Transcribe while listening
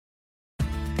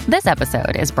This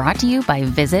episode is brought to you by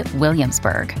Visit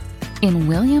Williamsburg. In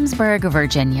Williamsburg,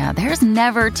 Virginia, there's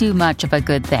never too much of a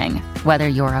good thing. Whether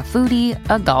you're a foodie,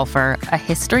 a golfer, a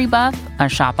history buff, a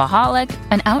shopaholic,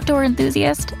 an outdoor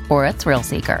enthusiast, or a thrill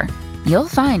seeker, you'll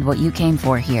find what you came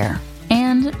for here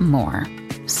and more.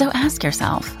 So ask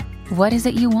yourself, what is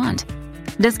it you want?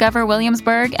 Discover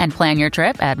Williamsburg and plan your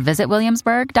trip at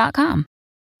visitwilliamsburg.com.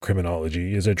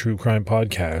 Criminology is a true crime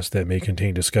podcast that may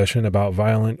contain discussion about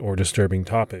violent or disturbing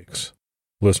topics.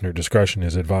 Listener discretion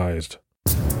is advised.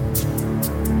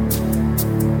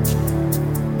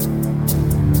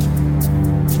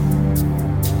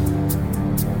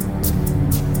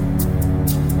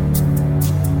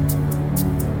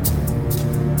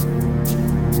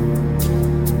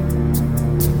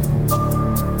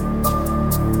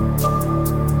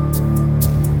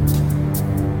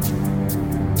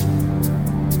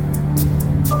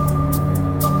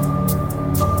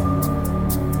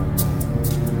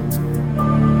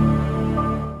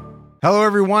 Hello,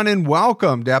 everyone, and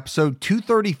welcome to episode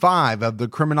 235 of the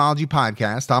Criminology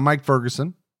Podcast. I'm Mike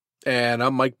Ferguson. And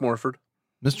I'm Mike Morford.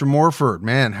 Mr. Morford,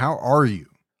 man, how are you?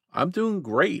 I'm doing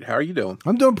great. How are you doing?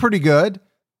 I'm doing pretty good.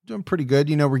 You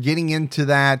know, we're getting into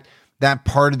that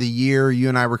part of the year. You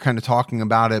and I were kind of talking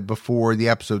about it before the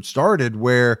episode started,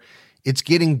 where it's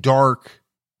getting dark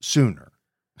sooner.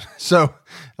 So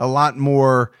a lot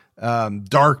more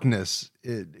darkness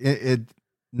at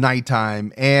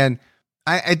nighttime. And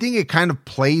I think it kind of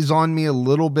plays on me a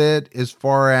little bit as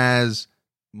far as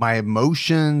my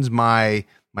emotions, my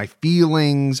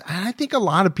feelings. I think a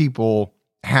lot of people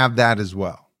have that as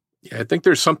well. Yeah, I think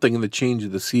there's something in the change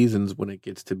of the seasons when it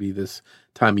gets to be this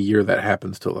time of year that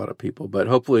happens to a lot of people. But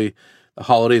hopefully the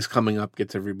holidays coming up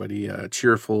gets everybody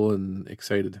cheerful and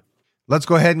excited. Let's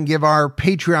go ahead and give our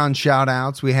Patreon shout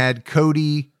outs. We had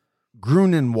Cody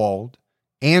Grunenwald,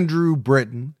 Andrew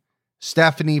Britton,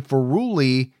 Stephanie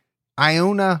Ferrulli,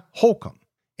 Iona Holcomb,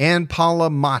 and Paula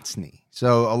Motsney.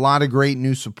 So a lot of great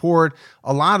new support,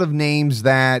 a lot of names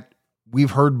that we've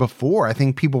heard before. I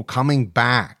think people coming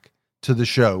back to the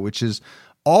show, which is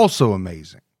also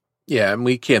amazing. Yeah, and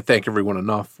we can't thank everyone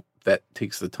enough that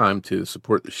takes the time to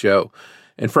support the show.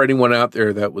 And for anyone out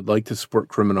there that would like to support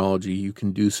Criminology, you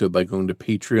can do so by going to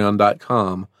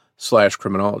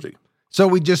patreon.com/criminology. So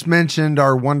we just mentioned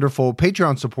our wonderful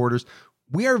Patreon supporters.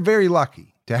 We are very lucky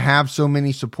to have so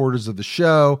many supporters of the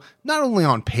show, not only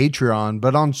on Patreon,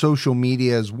 but on social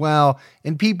media as well.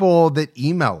 And people that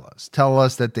email us, tell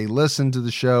us that they listen to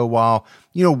the show while,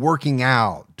 working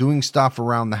out, doing stuff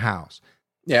around the house.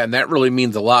 Yeah, and that really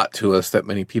means a lot to us that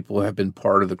many people have been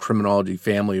part of the Criminology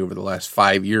family over the last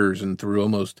 5 years and through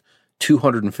almost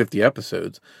 250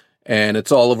 episodes. And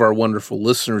it's all of our wonderful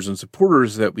listeners and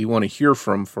supporters that we want to hear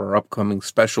from for our upcoming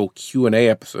special Q&A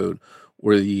episode,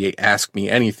 or the Ask Me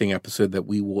Anything episode that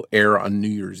we will air on New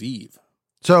Year's Eve.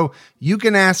 So you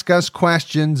can ask us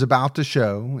questions about the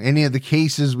show, any of the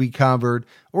cases we covered,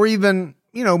 or even,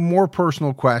 more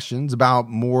personal questions about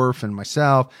Morph and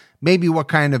myself, maybe what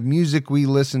kind of music we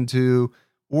listen to,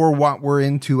 or what we're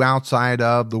into outside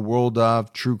of the world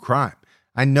of true crime.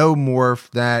 I know,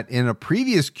 Morph, that in a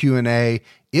previous Q&A,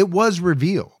 it was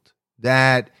revealed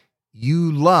that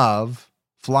you love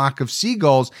Flock of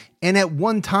Seagulls, and at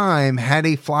one time had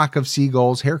a Flock of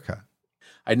Seagulls haircut.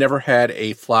 I never had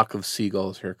a Flock of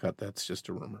Seagulls haircut. That's just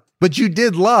a rumor. But you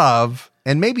did love,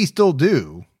 and maybe still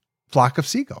do, Flock of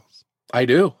Seagulls. I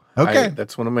do. Okay.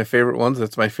 That's one of my favorite ones.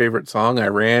 That's my favorite song. I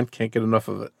can't get enough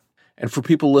of it. And for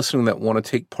people listening that want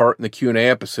to take part in the Q&A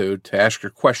episode to ask your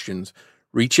questions,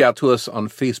 reach out to us on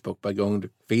Facebook by going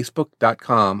to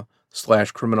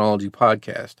facebook.com/criminology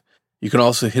podcast. You can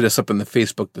also hit us up in the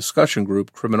Facebook discussion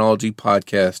group, Criminology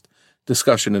Podcast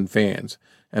Discussion and Fans.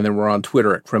 And then we're on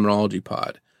Twitter at Criminology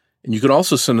Pod. And you can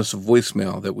also send us a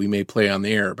voicemail that we may play on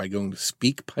the air by going to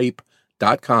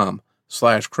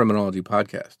speakpipe.com/criminology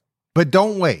podcast. But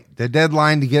don't wait. The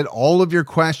deadline to get all of your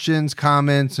questions,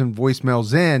 comments, and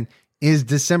voicemails in is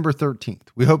December 13th.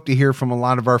 We hope to hear from a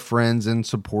lot of our friends and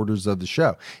supporters of the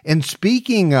show. And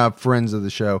speaking of friends of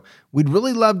the show, we'd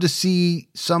really love to see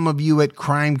some of you at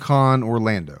CrimeCon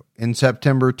Orlando in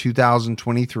September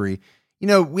 2023.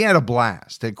 We had a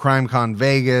blast at CrimeCon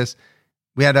Vegas.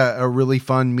 We had a really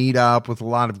fun meetup with a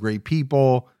lot of great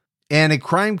people. And a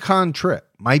CrimeCon trip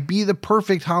might be the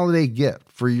perfect holiday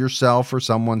gift for yourself or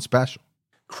someone special.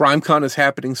 CrimeCon is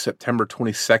happening September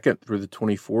 22nd through the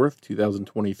 24th,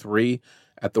 2023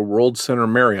 at the World Center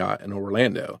Marriott in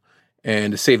Orlando.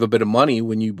 And to save a bit of money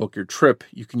when you book your trip,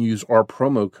 you can use our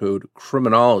promo code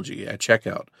Criminology at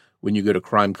checkout when you go to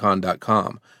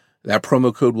crimecon.com. That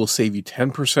promo code will save you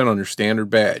 10% on your standard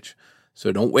badge.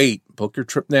 So don't wait. Book your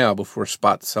trip now before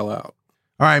spots sell out.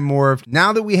 All right, Morv,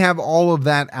 now that we have all of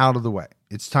that out of the way,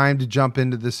 it's time to jump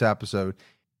into this episode.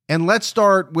 And let's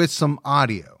start with some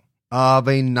audio of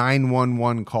a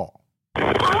 911 call.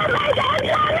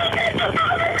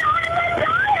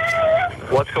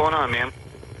 What's going on, ma'am?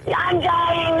 I'm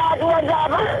dying, that's what's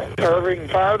up. Irving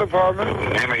Fire Department.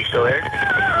 Ma'am, are you still there?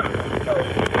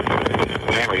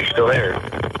 Ma'am, are you still there?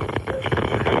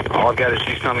 All I've got is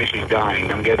she's telling me she's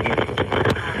dying. I've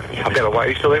got a why? Are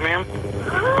you still there, ma'am?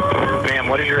 Ma'am,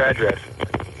 what is your address?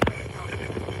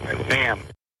 Ma'am.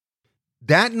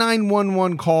 That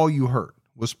 911 call you heard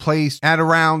was placed at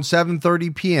around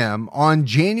 7:30 p.m. on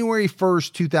January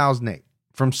 1st, 2008,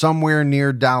 from somewhere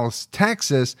near Dallas,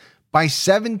 Texas, by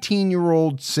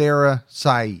 17-year-old Sarah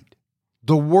Saeed.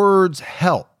 The words,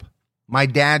 "Help, my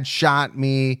dad shot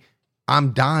me,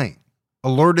 I'm dying,"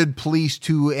 alerted police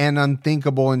to an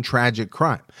unthinkable and tragic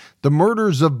crime. The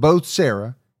murders of both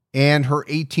Sarah and her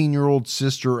 18-year-old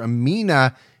sister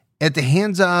Amina at the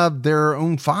hands of their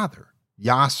own father,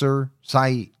 Yasser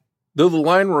Saeed. Though the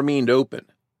line remained open,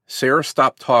 Sarah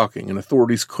stopped talking and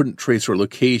authorities couldn't trace her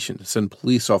location to send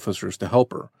police officers to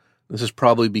help her. This is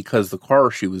probably because the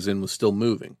car she was in was still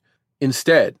moving.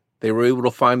 Instead, they were able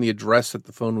to find the address that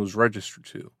the phone was registered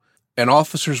to, and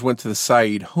officers went to the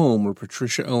Saeed home where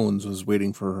Patricia Owens was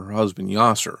waiting for her husband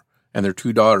Yasser and their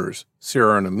two daughters,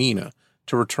 Sarah and Amina,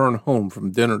 to return home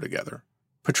from dinner together.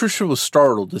 Patricia was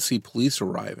startled to see police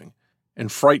arriving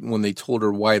and frightened when they told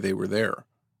her why they were there.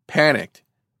 Panicked,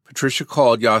 Patricia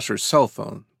called Yasser's cell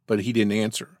phone, but he didn't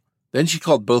answer. Then she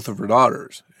called both of her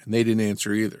daughters, and they didn't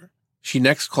answer either. She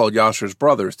next called Yasser's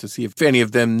brothers to see if any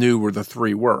of them knew where the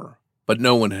three were, but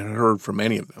no one had heard from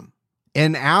any of them.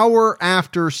 An hour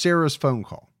after Sarah's phone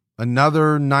call,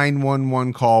 another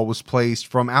 911 call was placed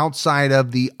from outside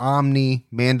of the Omni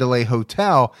Mandalay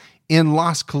Hotel in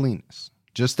Las Colinas,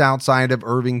 just outside of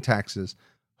Irving, Texas.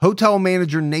 Hotel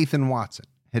manager Nathan Watson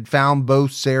had found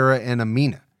both Sarah and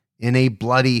Amina in a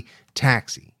bloody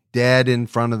taxi, dead in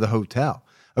front of the hotel.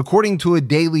 According to a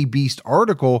Daily Beast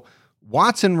article,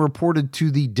 Watson reported to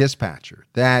the dispatcher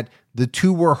that the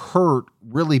two were hurt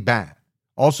really bad,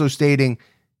 also stating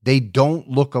they don't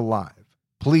look alive.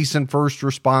 Police and first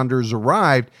responders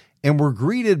arrived and were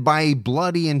greeted by a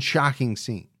bloody and shocking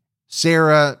scene.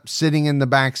 Sarah, sitting in the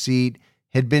back seat,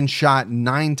 had been shot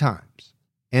 9 times,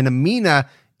 and Amina,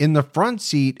 in the front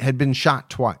seat, had been shot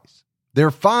twice.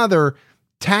 Their father,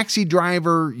 taxi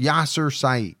driver Yasser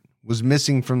Saeed, was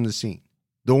missing from the scene.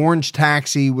 The orange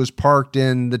taxi was parked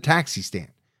in the taxi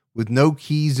stand with no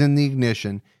keys in the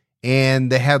ignition and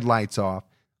the headlights off.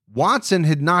 Watson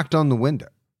had knocked on the window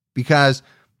because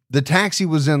the taxi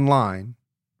was in line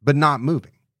but not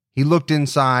moving. He looked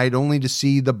inside only to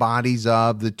see the bodies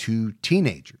of the two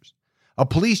teenagers. A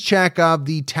police check of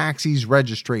the taxi's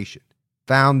registration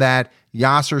found that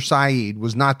Yasser Saeed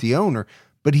was not the owner,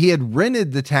 but he had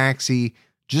rented the taxi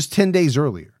just 10 days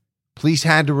earlier. Police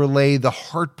had to relay the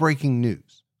heartbreaking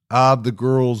news of the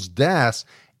girls' deaths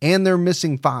and their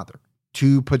missing father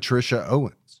to Patricia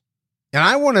Owens. And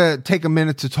I want to take a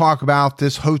minute to talk about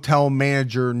this hotel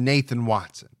manager, Nathan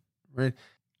Watson. Right?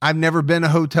 I've never been a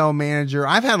hotel manager.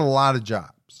 I've had a lot of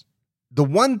jobs. The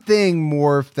one thing,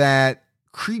 Morph, that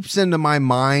creeps into my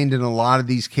mind in a lot of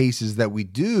these cases that we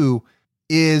do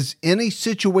is in a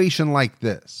situation like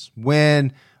this,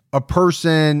 when a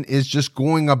person is just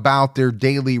going about their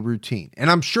daily routine.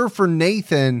 And I'm sure for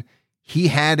Nathan, he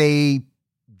had a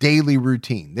daily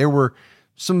routine. There were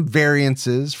some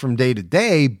variances from day to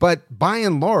day, but by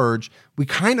and large, we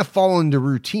kind of fall into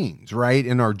routines, right,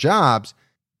 in our jobs.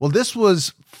 Well, this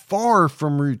was far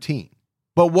from routine.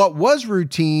 But what was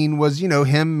routine was,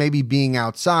 him maybe being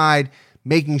outside,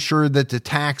 making sure that the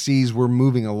taxis were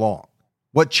moving along.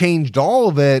 What changed all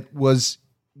of it was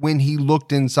when he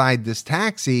looked inside this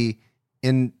taxi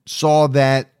and saw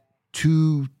that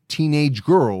 2 teenage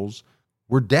girls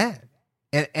were dead.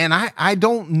 And I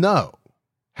don't know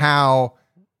how,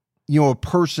 a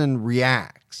person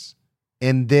reacts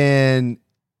and then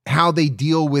how they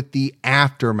deal with the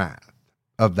aftermath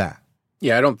of that.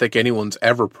 Yeah, I don't think anyone's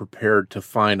ever prepared to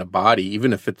find a body,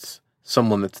 even if it's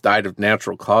someone that's died of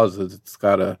natural causes. It's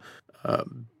got to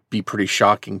be pretty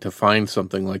shocking to find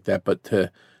something like that. But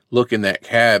to look in that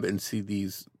cab and see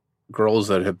these girls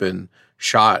that have been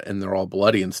shot and they're all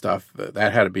bloody and stuff,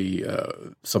 that had to be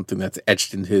something that's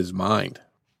etched into his mind.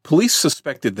 Police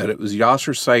suspected that it was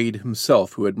Yasser Saeed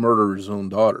himself who had murdered his own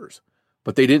daughters,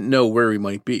 but they didn't know where he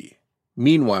might be.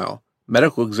 Meanwhile,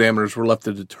 medical examiners were left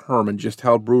to determine just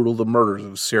how brutal the murders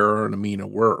of Sarah and Amina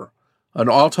were. An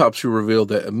autopsy revealed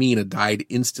that Amina died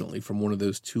instantly from one of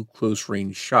those 2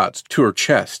 close-range shots to her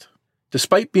chest.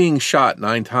 Despite being shot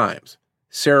 9 times,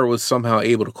 Sarah was somehow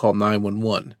able to call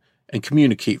 911 and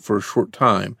communicate for a short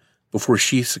time before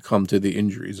she succumbed to the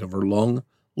injuries of her lung,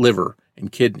 liver,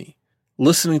 and kidney.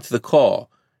 Listening to the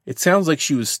call, it sounds like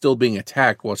she was still being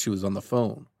attacked while she was on the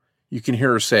phone. You can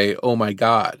hear her say, "Oh my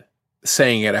God,"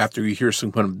 saying it after you hear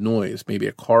some kind of noise, maybe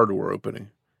a car door opening.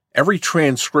 Every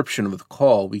transcription of the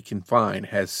call we can find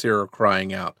has Sarah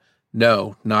crying out,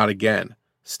 "No, not again.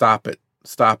 Stop it,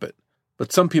 stop it."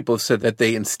 But some people have said that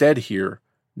they instead hear,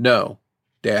 "No,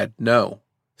 Dad, no.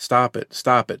 Stop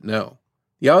it, no."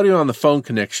 The audio on the phone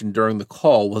connection during the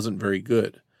call wasn't very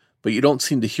good, but you don't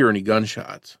seem to hear any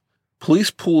gunshots. Police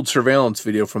pulled surveillance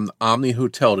video from the Omni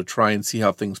Hotel to try and see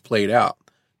how things played out,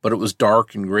 but it was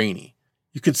dark and grainy.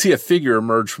 You could see a figure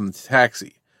emerge from the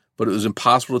taxi, but it was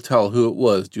impossible to tell who it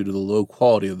was due to the low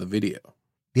quality of the video.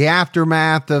 The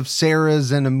aftermath of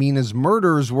Sarah's and Amina's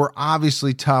murders were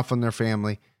obviously tough on their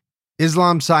family.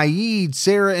 Islam Saeed,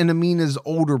 Sarah and Amina's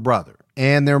older brother,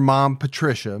 and their mom,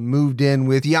 Patricia, moved in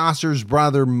with Yasser's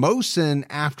brother, Mohsen,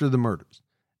 after the murders.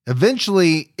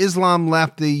 Eventually, Islam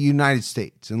left the United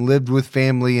States and lived with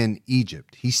family in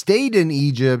Egypt. He stayed in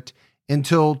Egypt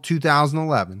until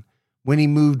 2011, when he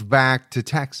moved back to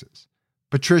Texas.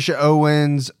 Patricia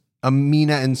Owens,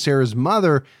 Amina and Sarah's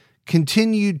mother,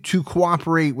 continued to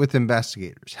cooperate with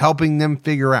investigators, helping them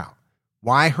figure out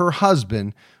why her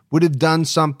husband would have done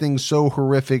something so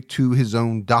horrific to his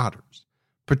own daughters.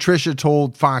 Patricia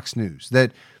told Fox News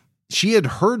that she had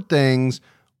heard things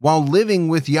while living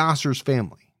with Yasser's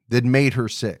family that made her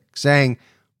sick, saying,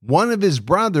 "One of his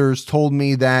brothers told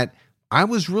me that I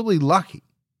was really lucky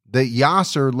that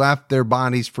Yasser left their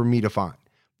bodies for me to find,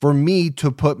 for me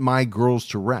to put my girls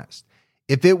to rest.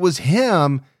 If it was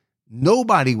him,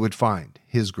 nobody would find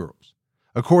his girls."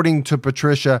 According to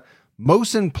Patricia,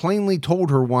 Mohsen plainly told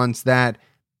her once that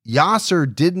Yasser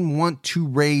didn't want to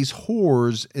raise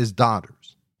whores as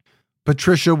daughters.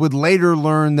 Patricia would later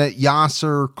learn that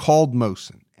Yasser called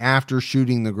Mohsen after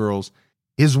shooting the girls.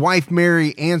 His wife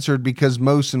Mary answered because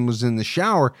Mohsen was in the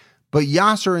shower, but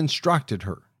Yasser instructed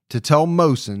her to tell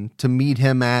Mohsen to meet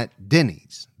him at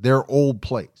Denny's, their old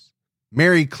place.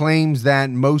 Mary claims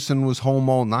that Mohsen was home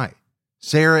all night.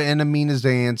 Sarah and Amina's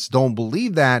aunts don't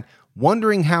believe that,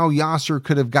 wondering how Yasser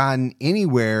could have gotten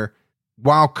anywhere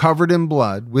while covered in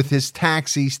blood with his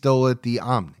taxi still at the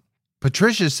Omni.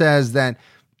 Patricia says that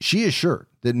she is sure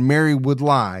that Mary would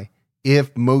lie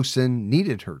if Mohsen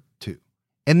needed her to.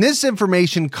 And this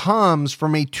information comes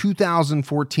from a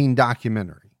 2014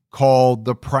 documentary called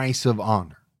The Price of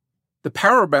Honor. The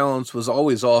power balance was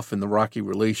always off in the rocky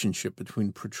relationship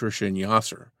between Patricia and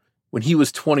Yasser. When he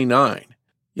was 29,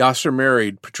 Yasser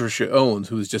married Patricia Owens,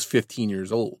 who was just 15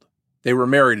 years old. They were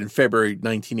married in February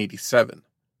 1987.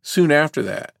 Soon after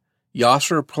that,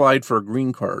 Yasser applied for a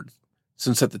green card,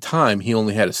 since at the time he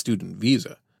only had a student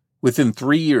visa. Within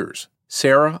 3 years,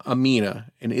 Sarah,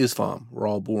 Amina, and Islam were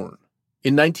all born.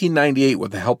 In 1998,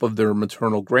 with the help of their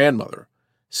maternal grandmother,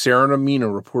 Sarah and Amina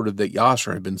reported that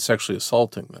Yasser had been sexually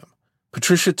assaulting them.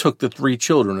 Patricia took the 3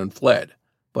 children and fled,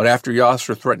 but after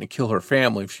Yasser threatened to kill her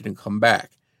family if she didn't come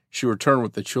back, she returned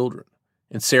with the children,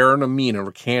 and Sarah and Amina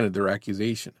recanted their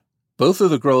accusation. Both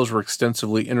of the girls were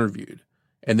extensively interviewed,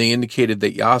 and they indicated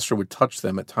that Yasser would touch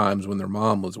them at times when their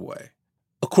mom was away.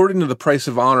 According to the Price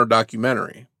of Honor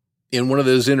documentary, in one of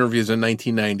those interviews in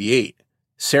 1998,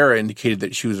 Sarah indicated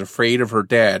that she was afraid of her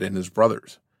dad and his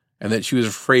brothers, and that she was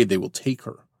afraid they will take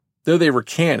her. Though they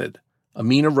recanted,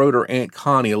 Amina wrote her Aunt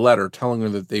Connie a letter telling her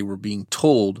that they were being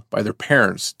told by their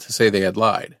parents to say they had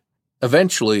lied.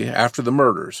 Eventually, after the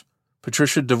murders,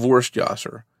 Patricia divorced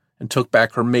Yasser and took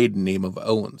back her maiden name of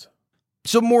Owens.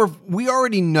 So, Morph, we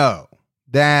already know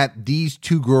that these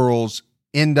 2 girls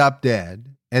end up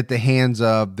dead at the hands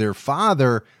of their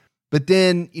father. But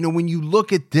then, when you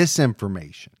look at this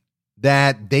information,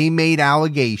 that they made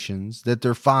allegations that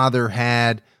their father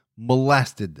had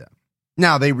molested them.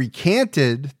 Now, they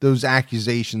recanted those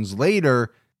accusations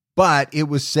later, but it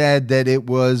was said that it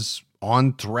was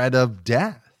on threat of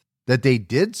death that they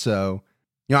did so.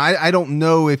 I don't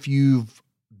know if you've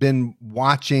been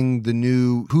watching the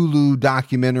new Hulu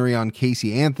documentary on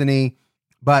Casey Anthony,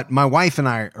 but my wife and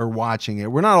I are watching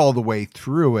it. We're not all the way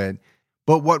through it,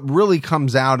 but what really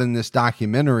comes out in this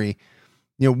documentary,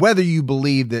 whether you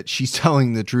believe that she's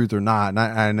telling the truth or not, and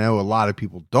I know a lot of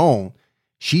people don't,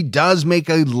 she does make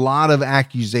a lot of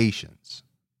accusations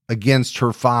against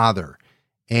her father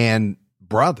and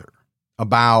brother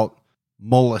about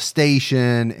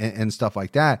molestation and stuff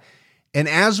like that. And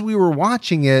as we were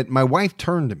watching it, my wife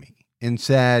turned to me and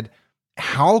said,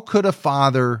 how could a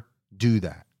father do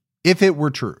that? If it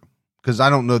were true, because I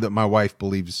don't know that my wife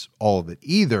believes all of it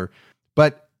either,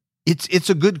 but it's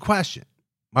a good question.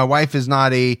 My wife is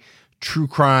not a true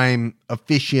crime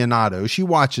aficionado. She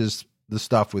watches the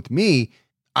stuff with me.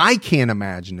 I can't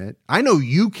imagine it. I know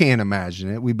you can't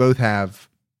imagine it. We both have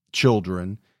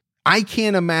children. I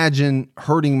can't imagine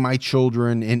hurting my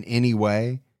children in any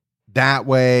way, that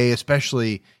way,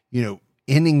 especially,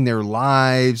 ending their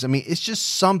lives. I mean, it's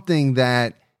just something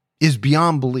that is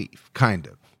beyond belief, kind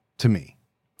of, to me.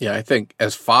 Yeah, I think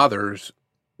as fathers,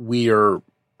 we are,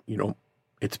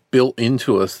 it's built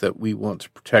into us that we want to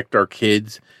protect our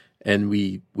kids, and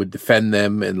we would defend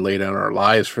them and lay down our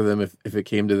lives for them if it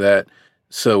came to that.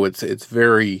 So it's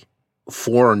very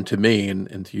foreign to me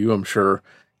and to you, I'm sure,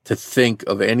 to think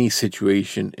of any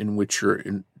situation in which you're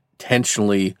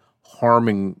intentionally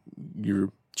harming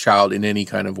your child in any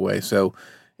kind of way. So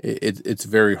it's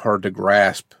very hard to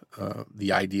grasp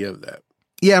the idea of that.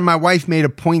 Yeah, my wife made a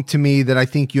point to me that I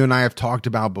think you and I have talked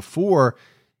about before.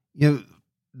 The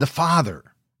father,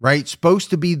 right,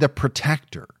 supposed to be the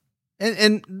protector.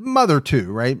 And mother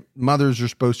too, right? Mothers are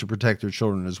supposed to protect their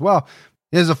children as well.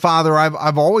 As a father,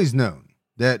 I've always known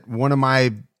that one of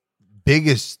my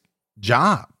biggest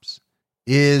jobs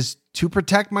is to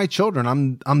protect my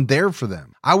children. I'm there for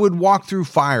them. I would walk through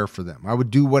fire for them. I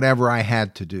would do whatever I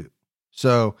had to do.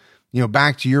 So,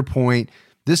 back to your point,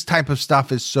 this type of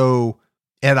stuff is so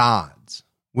at odds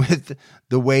with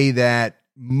the way that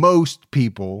most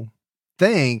people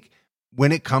think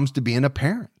when it comes to being a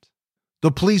parent.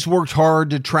 The police worked hard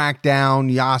to track down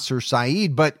Yasser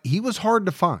Saeed, but he was hard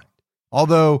to find.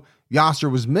 Although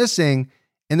Yasser was missing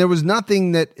and there was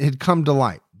nothing that had come to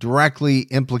light directly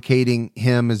implicating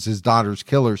him as his daughter's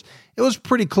killers, it was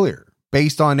pretty clear,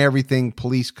 based on everything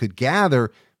police could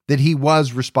gather, that he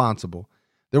was responsible.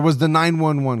 There was the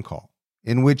 911 call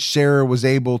in which Sarah was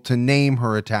able to name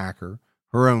her attacker,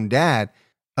 her own dad.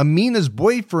 Amina's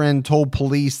boyfriend told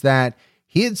police that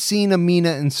he had seen Amina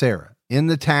and Sarah in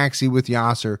the taxi with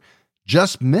Yasser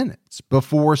just minutes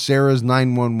before Sarah's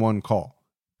 911 call.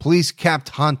 Police kept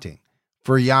hunting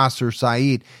for Yasser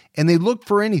Saeed, and they looked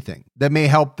for anything that may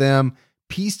help them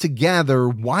piece together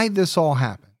why this all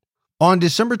happened. On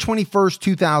December 21st,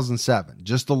 2007,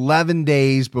 just 11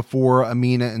 days before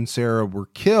Amina and Sarah were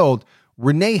killed,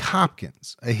 Renee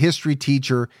Hopkins, a history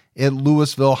teacher at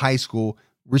Louisville High School,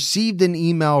 received an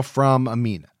email from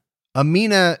Amina.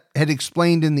 Amina had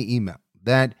explained in the email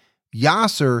that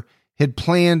Yasser had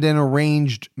planned an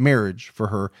arranged marriage for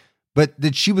her, but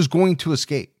that she was going to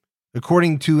escape.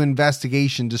 According to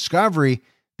Investigation Discovery,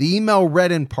 the email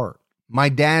read in part, "My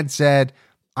dad said,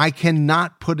 I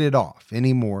cannot put it off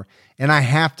anymore, and I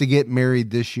have to get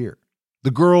married this year."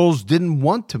 The girls didn't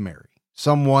want to marry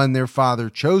someone their father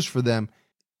chose for them,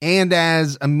 and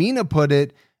as Amina put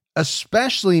it,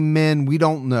 especially men we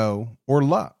don't know or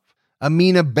love.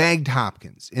 Amina begged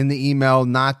Hopkins in the email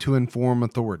not to inform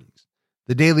authorities.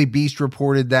 The Daily Beast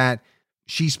reported that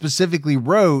she specifically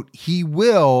wrote, "He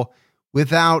will,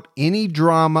 without any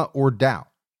drama or doubt,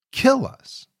 kill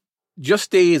us."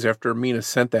 Just days after Amina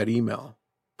sent that email,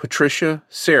 Patricia,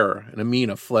 Sarah, and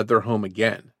Amina fled their home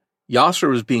again. Yasser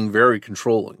was being very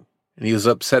controlling, and he was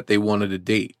upset they wanted to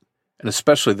date, and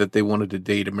especially that they wanted to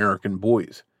date American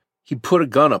boys. He put a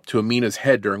gun up to Amina's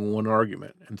head during one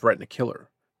argument and threatened to kill her.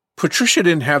 Patricia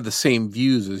didn't have the same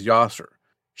views as Yasser.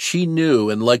 She knew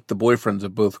and liked the boyfriends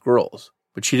of both girls,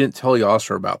 but she didn't tell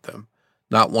Yasser about them,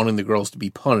 not wanting the girls to be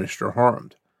punished or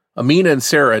harmed. Amina and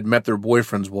Sarah had met their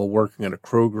boyfriends while working at a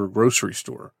Kroger grocery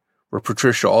store, where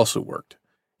Patricia also worked.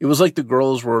 It was like the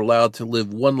girls were allowed to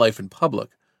live one life in public,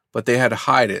 but they had to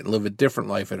hide it and live a different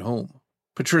life at home.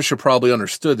 Patricia probably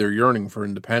understood their yearning for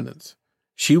independence.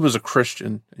 She was a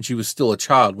Christian, and she was still a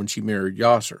child when she married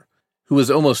Yasser, who was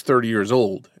almost 30 years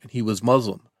old, and he was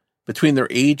Muslim. Between their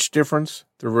age difference,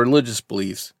 their religious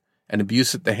beliefs, and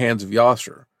abuse at the hands of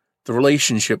Yasser, the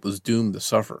relationship was doomed to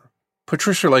suffer.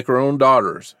 Patricia, like her own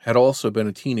daughters, had also been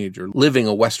a teenager living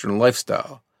a Western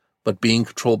lifestyle, but being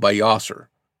controlled by Yasser,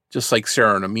 just like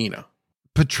Sarah and Amina.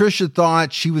 Patricia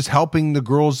thought she was helping the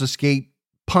girls escape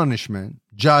punishment,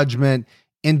 judgment,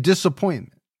 and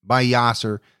disappointment by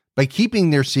Yasser by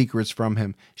keeping their secrets from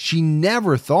him. She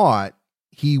never thought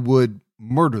he would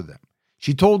murder them.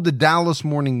 She told the Dallas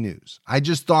Morning News, "I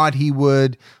just thought he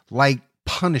would,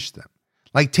 punish them,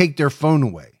 take their phone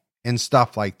away and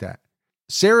stuff like that."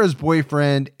 Sarah's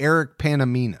boyfriend, Eric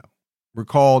Panamino,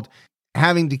 recalled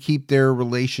having to keep their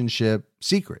relationship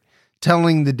secret,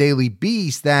 telling the Daily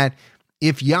Beast that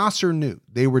if Yasser knew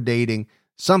they were dating,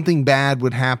 something bad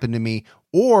would happen to me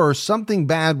or something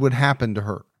bad would happen to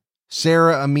her.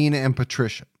 Sarah, Amina, and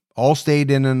Patricia all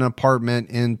stayed in an apartment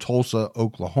in Tulsa,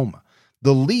 Oklahoma.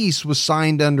 The lease was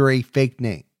signed under a fake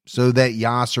name so that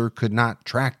Yasser could not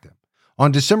track them.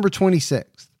 On December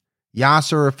 26th,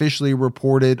 Yasser officially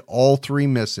reported all three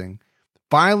missing,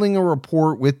 filing a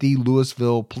report with the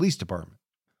Louisville Police Department.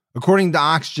 According to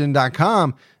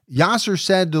Oxygen.com, Yasser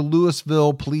said to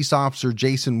Louisville police officer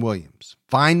Jason Williams,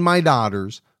 "Find my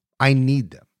daughters. I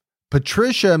need them."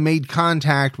 Patricia made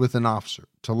contact with an officer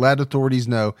to let authorities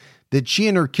know that she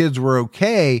and her kids were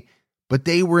okay, but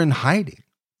they were in hiding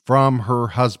from her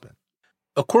husband.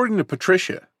 According to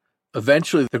Patricia,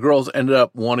 eventually the girls ended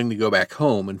up wanting to go back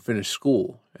home and finish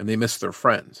school, and they missed their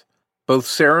friends. Both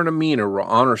Sarah and Amina were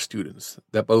honor students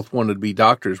that both wanted to be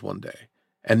doctors one day,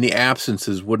 and the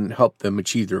absences wouldn't help them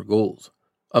achieve their goals.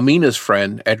 Amina's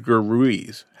friend, Edgar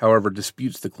Ruiz, however,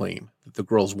 disputes the claim that the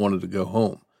girls wanted to go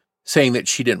home, saying that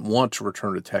she didn't want to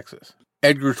return to Texas.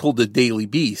 Edgar told the Daily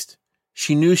Beast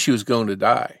she knew she was going to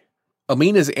die.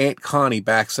 Amina's Aunt Connie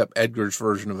backs up Edgar's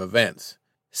version of events,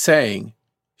 saying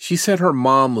she said her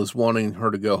mom was wanting her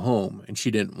to go home and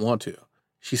she didn't want to.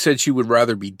 She said she would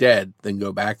rather be dead than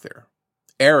go back there.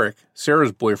 Eric,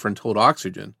 Sarah's boyfriend, told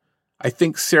Oxygen, "I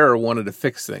think Sarah wanted to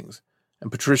fix things,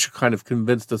 and Patricia kind of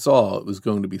convinced us all it was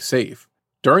going to be safe."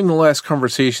 During the last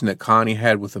conversation that Connie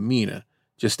had with Amina,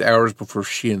 just hours before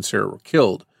she and Sarah were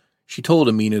killed, she told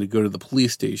Amina to go to the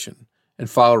police station and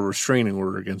file a restraining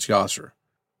order against Yasser.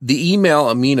 The email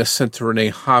Amina sent to Renee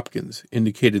Hopkins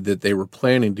indicated that they were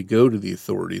planning to go to the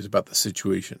authorities about the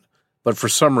situation, but for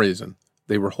some reason,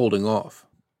 they were holding off.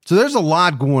 So there's a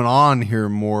lot going on here,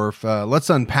 Morph. Let's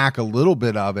unpack a little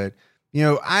bit of it.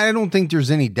 I don't think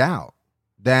there's any doubt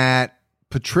that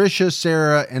Patricia,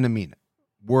 Sarah, and Amina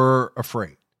were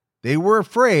afraid. They were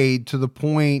afraid to the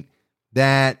point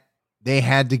that they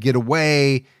had to get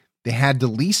away. They had to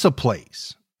lease a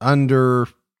place under,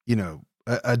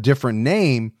 a different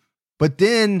name. But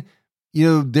then,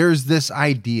 there's this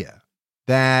idea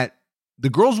that the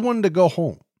girls wanted to go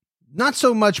home. Not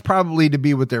so much probably to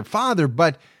be with their father,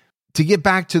 but to get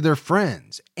back to their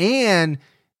friends and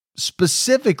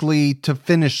specifically to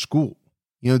finish school.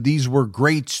 These were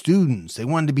great students. They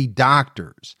wanted to be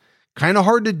doctors. Kind of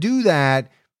hard to do that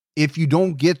if you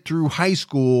don't get through high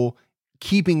school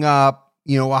keeping up,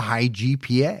 a high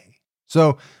GPA.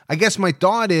 So I guess my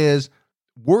thought is,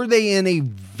 were they in a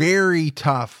very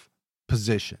tough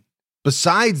position?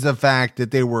 Besides the fact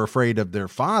that they were afraid of their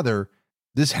father,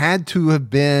 this had to have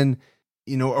been,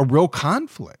 a real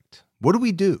conflict. What do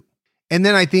we do? And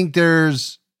then I think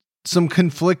there's some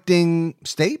conflicting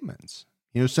statements.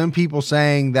 Some people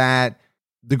saying that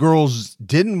the girls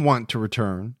didn't want to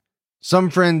return. Some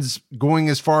friends going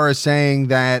as far as saying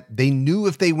that they knew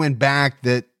if they went back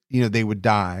that, they would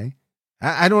die.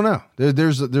 I don't know.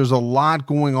 There's a lot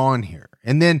going on here.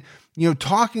 And then,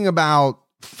 talking about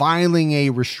filing a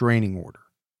restraining order.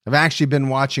 I've actually been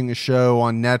watching a show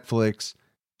on Netflix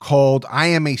called I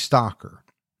Am a Stalker.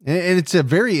 And it's a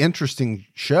very interesting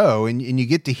show. And you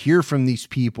get to hear from these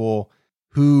people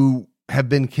who have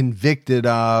been convicted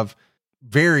of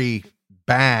very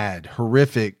bad,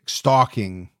 horrific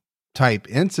stalking type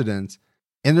incidents.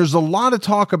 And there's a lot of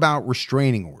talk about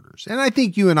restraining orders. And I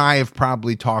think you and I have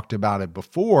probably talked about it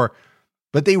before,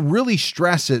 but they really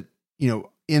stress it,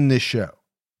 in this show.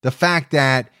 The fact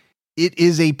that it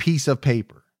is a piece of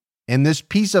paper, and this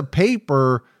piece of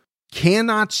paper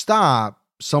cannot stop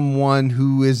someone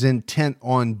who is intent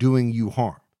on doing you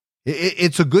harm.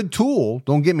 It's a good tool,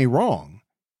 don't get me wrong,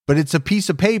 but it's a piece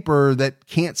of paper that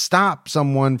can't stop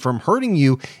someone from hurting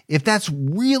you if that's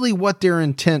really what they're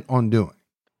intent on doing.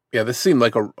 Yeah, this seemed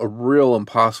like a real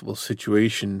impossible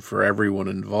situation for everyone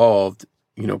involved.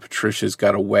 Patricia's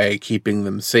got a way keeping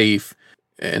them safe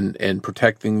and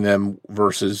protecting them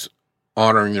versus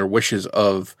honoring their wishes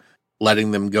of letting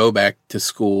them go back to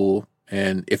school.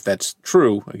 And if that's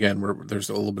true, again, there's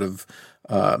a little bit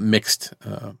of mixed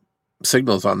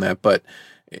signals on that. But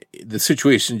the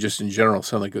situation just in general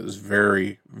sounded like it was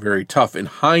very, very tough. In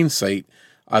hindsight,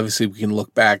 obviously we can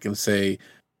look back and say,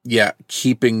 yeah,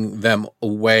 keeping them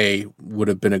away would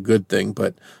have been a good thing,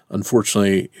 but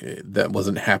unfortunately that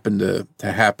wasn't to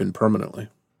happen permanently.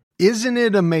 Isn't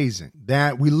it amazing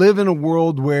that we live in a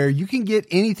world where you can get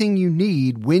anything you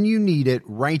need when you need it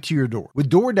right to your door? With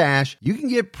DoorDash, you can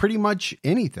get pretty much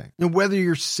anything. And whether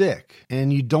you're sick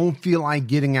and you don't feel like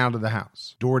getting out of the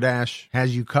house, DoorDash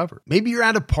has you covered. Maybe you're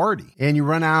at a party and you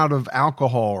run out of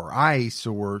alcohol or ice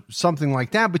or something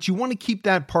like that, but you want to keep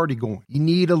that party going. You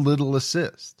need a little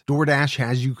assist. DoorDash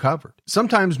has you covered.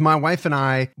 Sometimes my wife and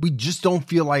I, we just don't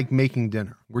feel like making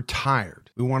dinner. We're tired.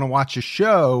 we want to watch a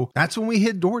show, that's when we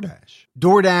hit DoorDash.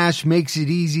 DoorDash makes it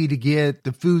easy to get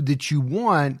the food that you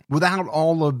want without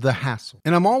all of the hassle.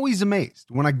 And I'm always amazed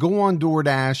when I go on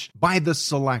DoorDash by the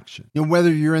selection.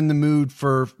 Whether you're in the mood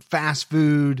for fast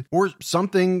food or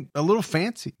something a little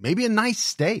fancy, maybe a nice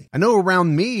steak. I know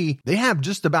around me, they have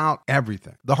just about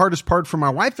everything. The hardest part for my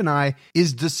wife and I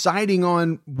is deciding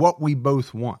on what we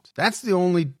both want. That's the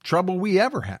only trouble we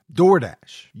ever have.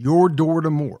 DoorDash, your door to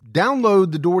more.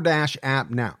 Download the DoorDash app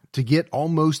now to get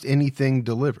almost anything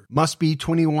delivered. Must be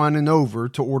 21 and over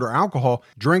to order alcohol.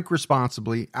 Drink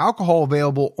responsibly. Alcohol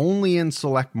available only in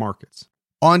select markets.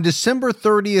 On December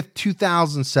 30th,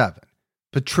 2007,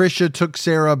 Patricia took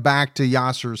Sarah back to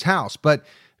Yasser's house, but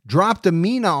dropped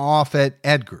Amina off at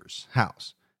Edgar's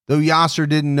house. Though Yasser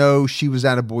didn't know she was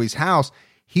at a boy's house,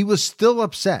 he was still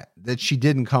upset that she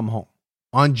didn't come home.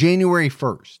 On January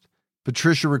 1st,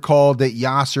 Patricia recalled that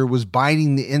Yasser was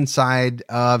biting the inside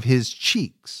of his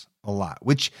cheeks a lot,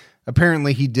 which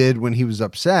apparently he did when he was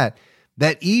upset.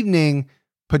 That evening,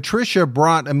 Patricia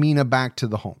brought Amina back to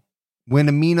the home. When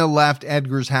Amina left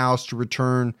Edgar's house to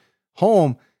return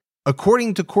home,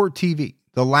 according to Court TV,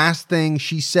 the last thing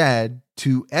she said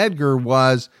to Edgar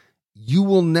was, "You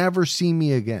will never see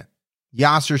me again."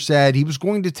 Yasser said he was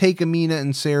going to take Amina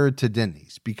and Sarah to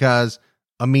Denny's because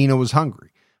Amina was hungry.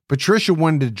 Patricia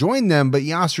wanted to join them, but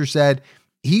Yasser said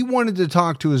he wanted to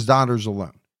talk to his daughters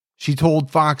alone. She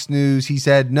told Fox News, he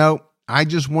said, "No, I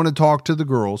just want to talk to the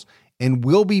girls and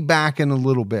we'll be back in a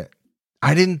little bit."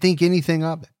 I didn't think anything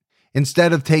of it.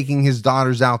 Instead of taking his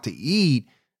daughters out to eat,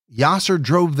 Yasser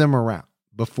drove them around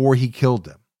before he killed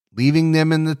them, leaving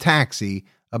them in the taxi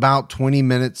about 20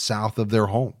 minutes south of their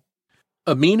home.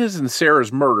 Amina's and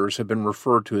Sarah's murders have been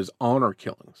referred to as honor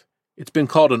killings. It's been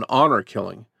called an honor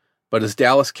killing, but as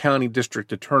Dallas County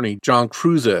District Attorney John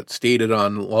Cruzat stated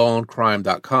on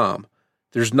lawandcrime.com,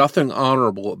 there's nothing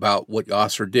honorable about what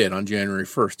Yasser did on January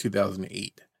 1st,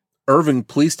 2008. Irving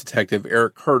Police Detective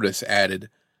Eric Curtis added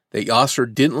that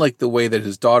Yasser didn't like the way that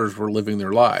his daughters were living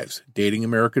their lives, dating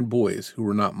American boys who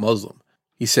were not Muslim.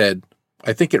 He said,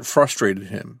 "I think it frustrated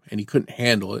him, and he couldn't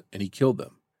handle it, and he killed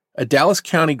them." A Dallas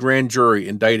County grand jury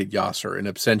indicted Yasser in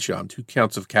absentia on 2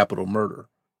 counts of capital murder.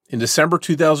 In December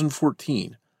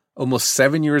 2014, almost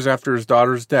 7 years after his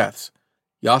daughter's deaths,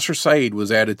 Yasser Saeed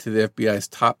was added to the FBI's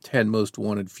top 10 most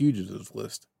wanted fugitives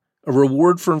list. A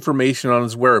reward for information on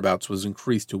his whereabouts was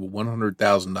increased to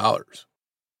 $100,000.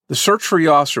 The search for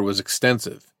Yasser was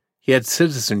extensive. He had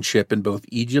citizenship in both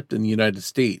Egypt and the United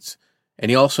States, and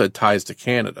he also had ties to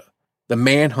Canada. The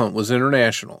manhunt was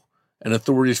international, and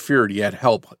authorities feared he had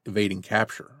help evading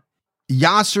capture.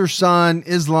 Yasser's son,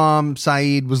 Islam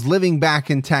Saeed, was living back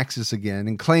in Texas again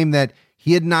and claimed that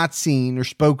he had not seen or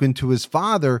spoken to his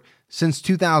father since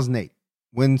 2008,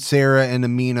 when Sarah and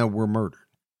Amina were murdered.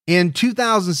 In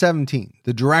 2017,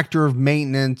 the director of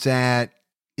maintenance at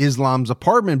Islam's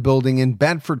apartment building in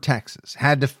Bedford, Texas,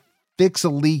 had to fix a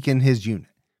leak in his unit.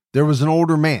 There was an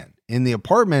older man in the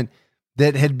apartment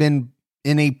that had been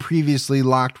in a previously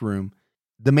locked room.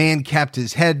 The man kept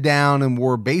his head down and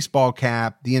wore a baseball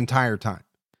cap the entire time.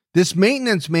 This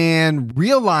maintenance man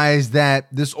realized that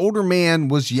this older man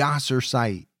was Yasser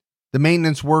Saeed. The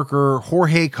maintenance worker,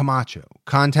 Jorge Camacho,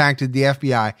 contacted the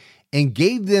FBI and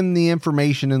gave them the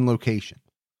information and location.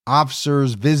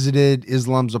 Officers visited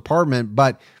Islam's apartment,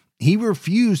 but he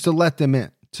refused to let them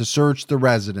in to search the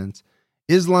residence.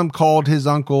 Islam called his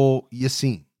uncle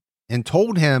Yassin and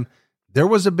told him there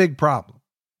was a big problem.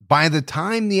 By the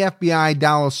time the FBI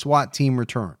Dallas SWAT team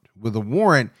returned with a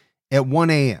warrant at 1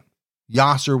 a.m.,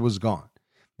 Yasser was gone.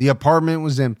 The apartment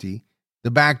was empty.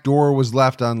 The back door was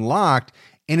left unlocked,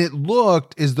 and it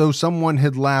looked as though someone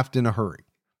had left in a hurry.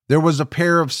 There was a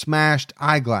pair of smashed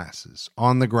eyeglasses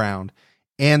on the ground,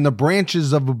 and the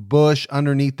branches of a bush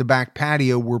underneath the back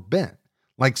patio were bent,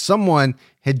 like someone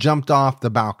had jumped off the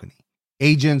balcony.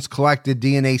 Agents collected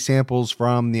DNA samples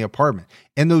from the apartment,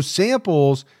 and those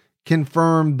samples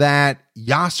confirmed that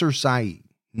Yasser Saeed,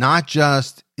 not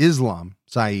just Islam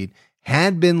Saeed,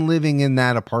 had been living in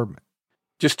that apartment.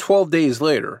 Just 12 days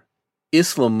later,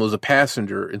 Islam was a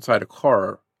passenger inside a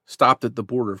car stopped at the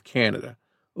border of Canada,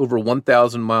 over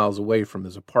 1,000 miles away from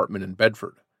his apartment in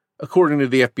Bedford. According to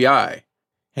the FBI,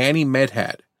 Hani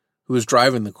Medhad, who was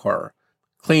driving the car,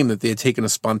 claimed that they had taken a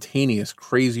spontaneous,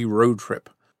 crazy road trip,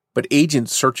 but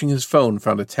agents searching his phone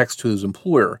found a text to his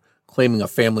employer claiming a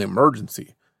family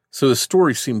emergency, so his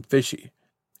story seemed fishy.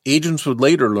 Agents would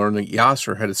later learn that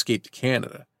Yasser had escaped to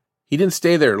Canada. He didn't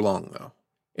stay there long, though.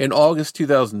 In August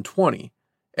 2020,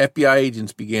 FBI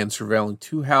agents began surveilling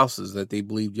 2 houses that they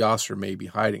believed Yasser may be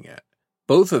hiding at.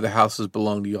 Both of the houses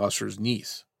belonged to Yasser's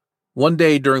niece. One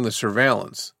day during the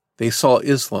surveillance, they saw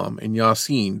Islam and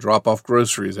Yasin drop off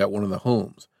groceries at one of the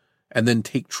homes and then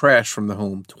take trash from the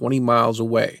home 20 miles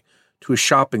away to a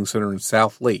shopping center in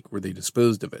South Lake where they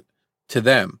disposed of it. To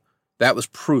them, that was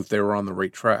proof they were on the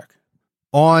right track.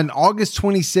 On August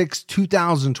 26,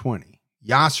 2020,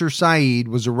 Yasser Saeed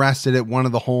was arrested at one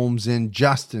of the homes in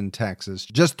Justin, Texas,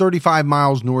 just 35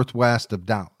 miles northwest of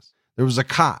Dallas. There was a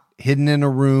cot hidden in a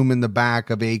room in the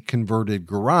back of a converted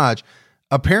garage,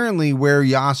 apparently where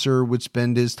Yasser would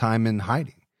spend his time in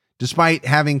hiding. Despite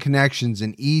having connections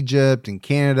in Egypt and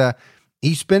Canada,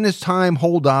 he spent his time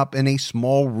holed up in a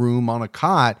small room on a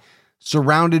cot,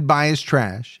 surrounded by his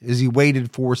trash as he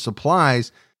waited for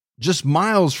supplies just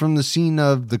miles from the scene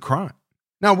of the crime.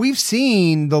 Now, we've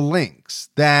seen the links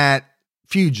that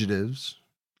fugitives,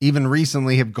 even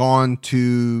recently, have gone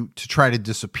to try to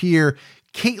disappear.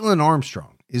 Caitlin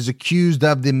Armstrong is accused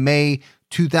of the May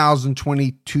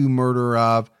 2022 murder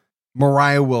of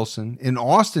Mariah Wilson in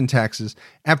Austin, Texas,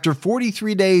 after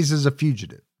 43 days as a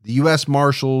fugitive. The U.S.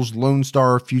 Marshals Lone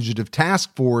Star Fugitive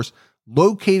Task Force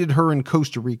located her in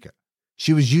Costa Rica.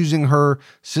 She was using her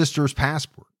sister's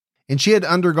passport, and she had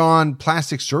undergone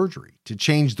plastic surgery to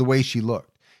change the way she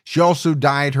looked. She also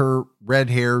dyed her red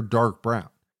hair dark brown.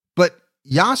 But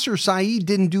Yasser Saeed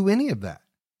didn't do any of that.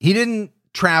 He didn't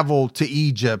travel to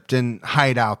Egypt and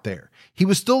hide out there. He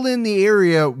was still in the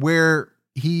area where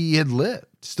he had lived,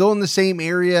 still in the same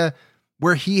area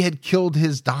where he had killed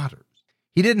his daughters.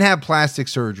 He didn't have plastic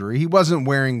surgery. He wasn't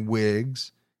wearing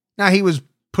wigs. Now, he was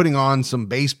putting on some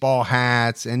baseball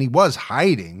hats, and he was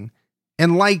hiding.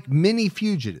 And like many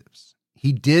fugitives,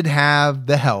 he did have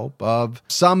the help of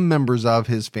some members of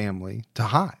his family to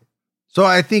hide. So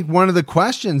I think one of the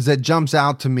questions that jumps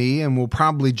out to me, and will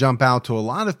probably jump out to a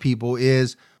lot of people,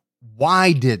 is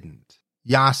why didn't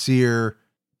Yasser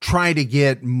try to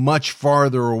get much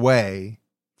farther away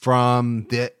from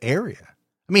the area?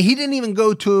 I mean, he didn't even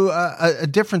go to a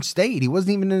different state. He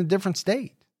wasn't even in a different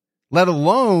state, let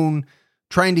alone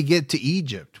trying to get to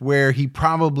Egypt, where he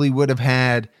probably would have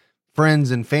had friends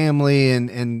and family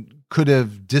and could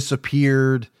have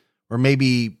disappeared or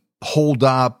maybe holed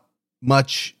up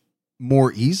much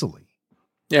more easily.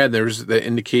 Yeah, there's the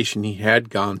indication he had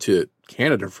gone to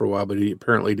Canada for a while, but he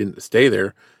apparently didn't stay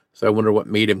there. So I wonder what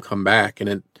made him come back.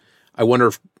 And I wonder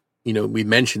if, we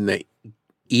mentioned that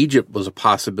Egypt was a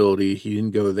possibility. He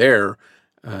didn't go there.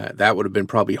 That would have been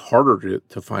probably harder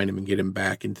to find him and get him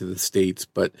back into the States.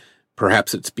 But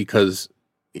perhaps it's because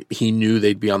he knew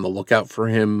they'd be on the lookout for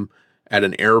him at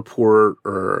an airport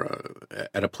or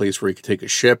at a place where he could take a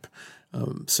ship.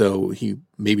 So he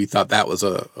maybe thought that was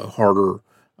a harder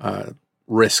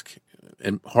risk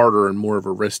and harder and more of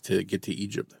a risk to get to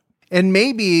Egypt. And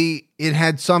maybe it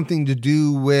had something to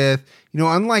do with,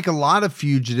 unlike a lot of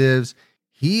fugitives,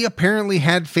 he apparently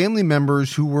had family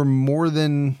members who were more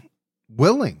than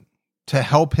willing to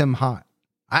help him hide.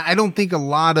 I don't think a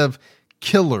lot of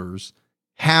killers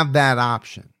have that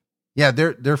option. Yeah,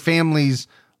 their families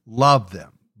love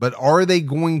them, but are they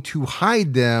going to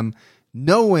hide them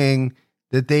knowing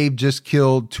that they've just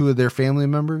killed two of their family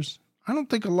members? I don't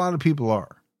think a lot of people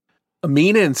are.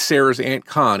 Amina and Sarah's Aunt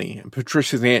Connie and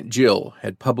Patricia's Aunt Jill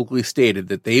had publicly stated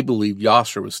that they believed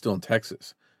Yasser was still in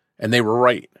Texas, and they were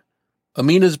right.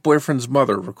 Amina's boyfriend's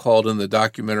mother recalled in the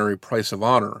documentary Price of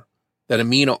Honor that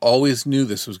Amina always knew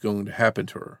this was going to happen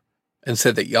to her, and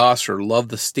said that Yasser loved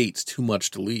the States too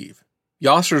much to leave.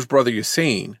 Yasser's brother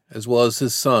Yasin, as well as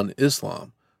his son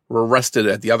Islam, were arrested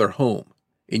at the other home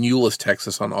in Euless,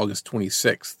 Texas on August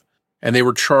 26th, and they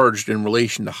were charged in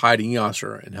relation to hiding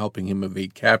Yasser and helping him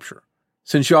evade capture.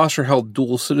 Since Yasser held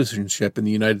dual citizenship in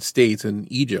the United States and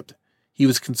Egypt, he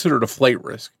was considered a flight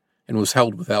risk and was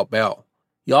held without bail.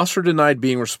 Yasser denied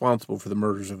being responsible for the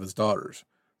murders of his daughters,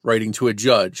 writing to a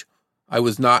judge, "I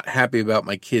was not happy about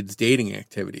my kids' dating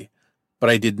activity, but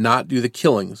I did not do the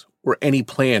killings or any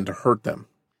plan to hurt them."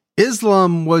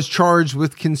 Islam was charged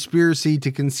with conspiracy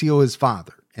to conceal his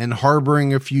father and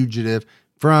harboring a fugitive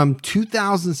from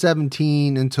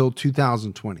 2017 until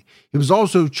 2020. He was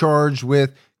also charged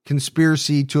with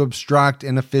conspiracy to obstruct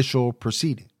an official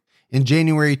proceeding. In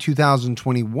January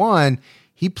 2021,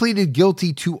 he pleaded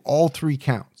guilty to all 3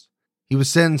 counts. He was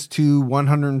sentenced to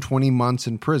 120 months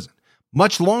in prison,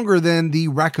 much longer than the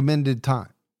recommended time.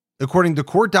 According to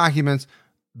court documents,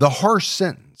 the harsh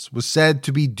sentence was said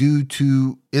to be due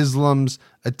to Islam's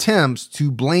attempts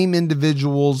to blame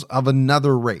individuals of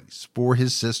another race for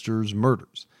his sister's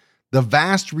murders. The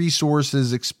vast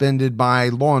resources expended by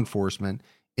law enforcement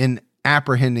in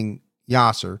apprehending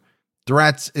Yasser,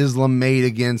 threats Islam made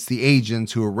against the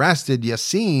agents who arrested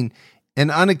Yasin,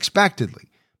 and unexpectedly,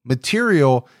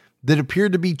 material that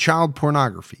appeared to be child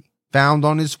pornography found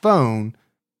on his phone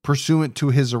pursuant to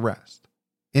his arrest.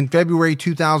 In February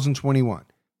 2021,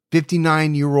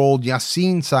 59-year-old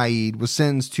Yasin Saeed was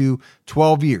sentenced to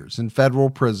 12 years in federal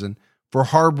prison for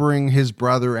harboring his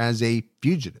brother as a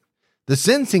fugitive. The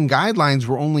sentencing guidelines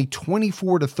were only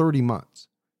 24 to 30 months,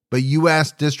 but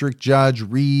U.S. District Judge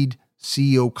Reed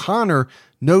C. O'Connor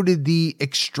noted the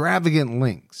extravagant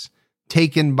lengths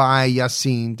taken by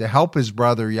Yasin to help his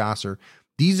brother Yasser.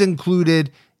 These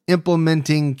included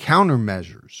implementing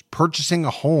countermeasures, purchasing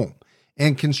a home,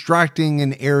 and constructing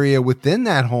an area within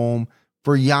that home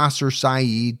for Yasser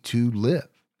Saeed to live.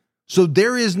 So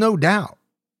there is no doubt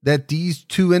that these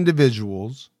two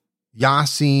individuals,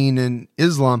 Yasin and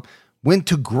Islam, went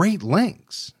to great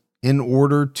lengths in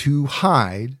order to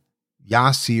hide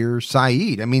Yasser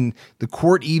Saeed. I mean, the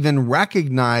court even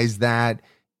recognized that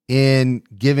in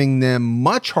giving them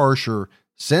much harsher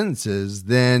sentences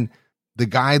than the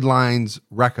guidelines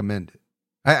recommended.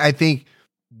 I think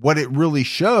what it really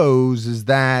shows is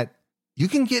that you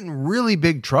can get in really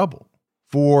big trouble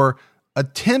for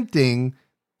attempting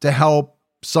to help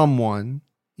someone,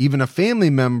 even a family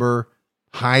member,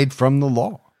 hide from the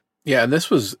law. Yeah, and this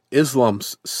was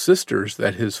Islam's sisters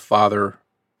that his father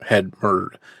had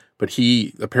murdered, but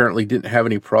he apparently didn't have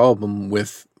any problem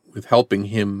with helping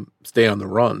him stay on the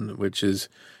run, which is,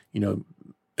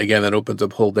 again, that opens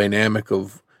up a whole dynamic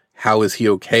of how is he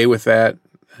okay with that?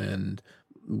 And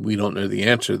we don't know the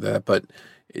answer to that, but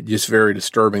it's just very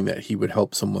disturbing that he would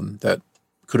help someone that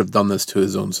could have done this to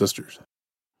his own sisters.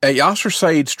 At Yasser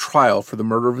Saeed's trial for the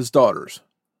murder of his daughters,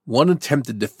 one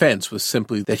attempted defense was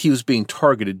simply that he was being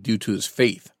targeted due to his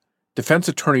faith. Defense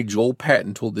attorney Joel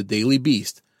Patton told the Daily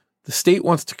Beast, the state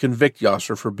wants to convict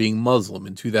Yasser for being Muslim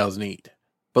in 2008.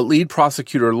 But lead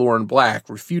prosecutor Lauren Black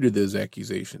refuted those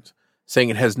accusations, saying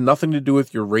it has nothing to do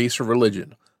with your race or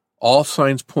religion. All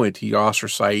signs point to Yasser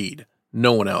Saeed.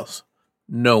 No one else.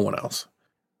 No one else.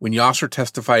 When Yasser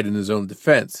testified in his own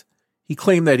defense, he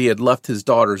claimed that he had left his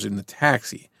daughters in the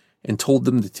taxi and told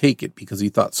them to take it because he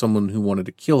thought someone who wanted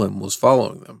to kill him was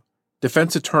following them.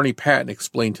 Defense attorney Patton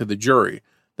explained to the jury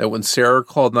that when Sarah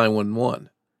called 911,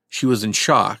 she was in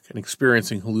shock and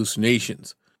experiencing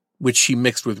hallucinations, which she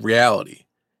mixed with reality,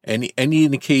 and any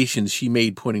indications she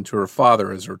made pointing to her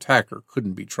father as her attacker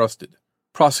couldn't be trusted.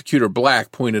 Prosecutor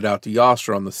Black pointed out to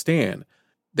Yasser on the stand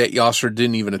that Yasser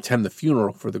didn't even attend the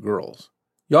funeral for the girls.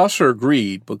 Yasser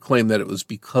agreed, but claimed that it was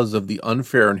because of the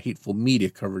unfair and hateful media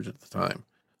coverage at the time.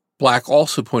 Black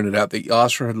also pointed out that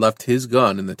Yasser had left his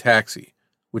gun in the taxi,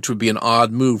 which would be an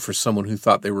odd move for someone who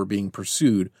thought they were being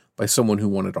pursued by someone who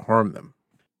wanted to harm them.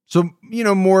 So,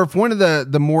 Morph, one of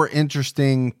the more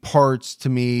interesting parts to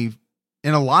me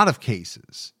in a lot of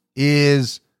cases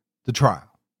is the trial.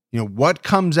 What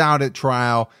comes out at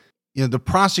trial? The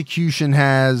prosecution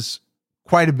has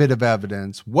quite a bit of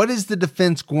evidence. What is the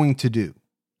defense going to do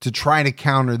to try to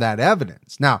counter that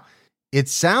evidence? Now, it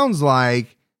sounds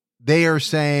like they are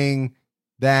saying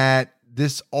that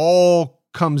this all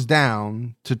comes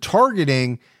down to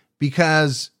targeting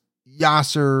because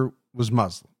Yasser was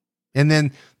Muslim. And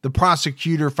then the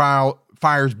prosecutor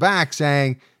fires back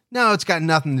saying, no, it's got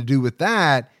nothing to do with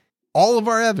that. All of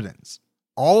our evidence,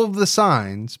 all of the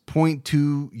signs point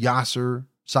to Yasser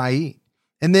Saeed.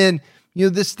 And then,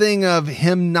 this thing of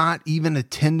him not even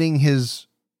attending his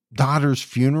daughter's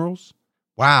funerals.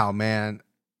 Wow, man.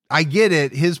 I get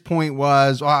it. His point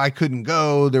was, I couldn't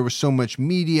go. There was so much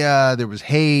media. There was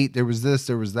hate. There was this,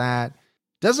 there was that.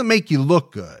 Doesn't make you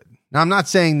look good. Now, I'm not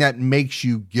saying that makes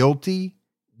you guilty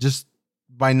just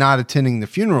by not attending the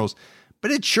funerals,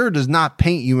 but it sure does not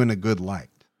paint you in a good light.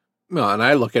 No, and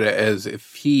I look at it as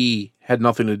if he had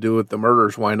nothing to do with the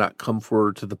murders, why not come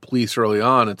forward to the police early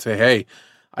on and say, hey,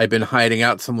 I've been hiding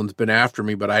out. Someone's been after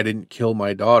me, but I didn't kill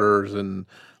my daughters, and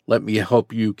let me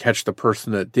help you catch the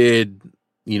person that did.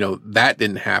 That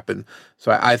didn't happen.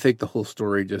 So I think the whole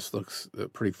story just looks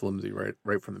pretty flimsy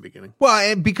right from the beginning.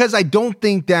 Well, and because I don't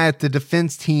think that the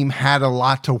defense team had a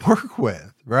lot to work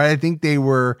with, right? I think they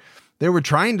were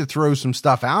trying to throw some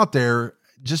stuff out there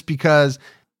just because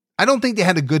I don't think they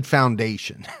had a good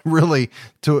foundation really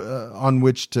on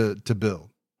which to build.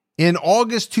 In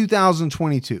August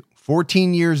 2022,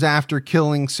 14 years after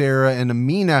killing Sarah and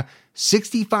Amina,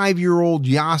 65-year-old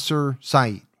Yasser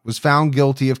Saeed was found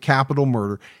guilty of capital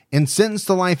murder and sentenced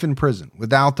to life in prison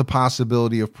without the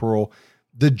possibility of parole.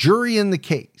 The jury in the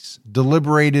case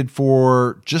deliberated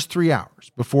for just 3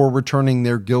 hours before returning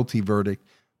their guilty verdict.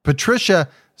 Patricia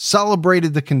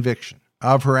celebrated the conviction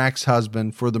of her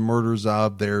ex-husband for the murders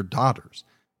of their daughters.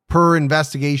 Per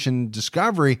investigation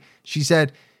discovery, she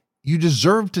said, "You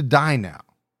deserve to die now,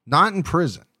 not in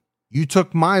prison. You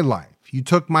took my life. You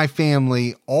took my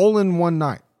family all in one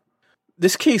night."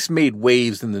 This case made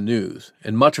waves in the news,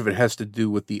 and much of it has to do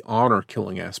with the honor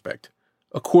killing aspect.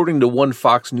 According to one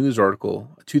Fox News article,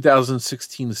 a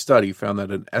 2016 study found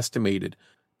that an estimated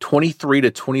 23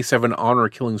 to 27 honor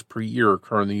killings per year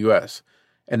occur in the U.S.,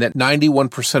 and that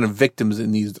 91% of victims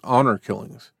in these honor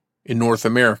killings in North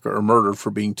America are murdered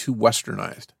for being too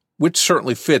westernized, which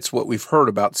certainly fits what we've heard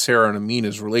about Sarah and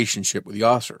Amina's relationship with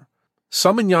Yasser.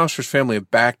 Some in Yasser's family have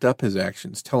backed up his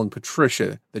actions, telling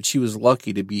Patricia that she was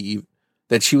lucky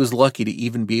to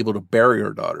even be able to bury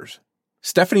her daughters.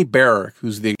 Stephanie Barrick,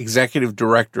 who's the executive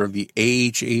director of the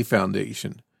AHA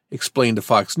Foundation, explained to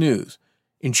Fox News,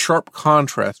 in sharp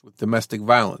contrast with domestic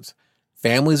violence,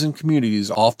 families and communities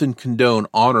often condone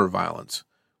honor violence,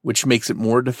 which makes it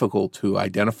more difficult to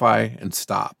identify and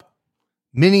stop.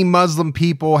 Many Muslim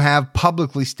people have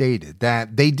publicly stated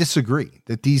that they disagree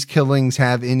that these killings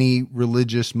have any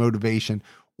religious motivation,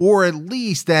 or at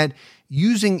least that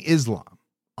using Islam,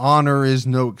 honor is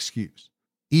no excuse.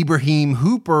 Ibrahim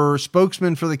Hooper,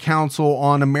 spokesman for the Council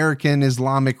on American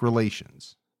Islamic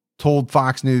Relations, told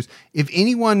Fox News, if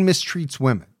anyone mistreats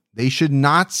women, they should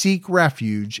not seek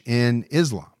refuge in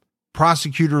Islam.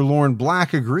 Prosecutor Lauren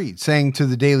Black agreed, saying to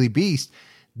the Daily Beast,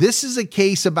 this is a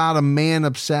case about a man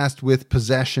obsessed with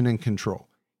possession and control.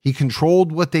 He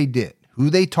controlled what they did, who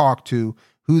they talked to,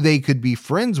 who they could be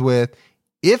friends with,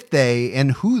 if they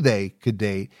and who they could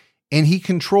date, and he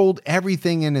controlled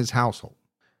everything in his household.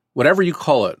 Whatever you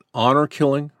call it, honor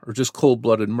killing or just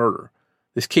cold-blooded murder,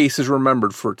 this case is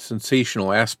remembered for its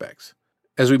sensational aspects.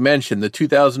 As we mentioned, the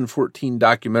 2014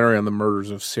 documentary on the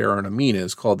murders of Sarah and Amina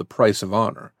is called The Price of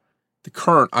Honor. The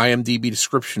current IMDb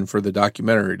description for the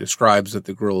documentary describes that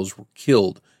the girls were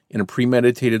killed in a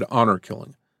premeditated honor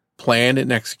killing, planned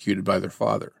and executed by their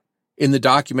father. In the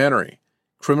documentary,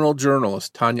 criminal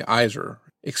journalist Tanya Iser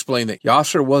explained that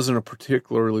Yasser wasn't a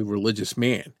particularly religious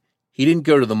man. He didn't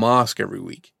go to the mosque every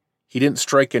week. He didn't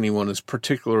strike anyone as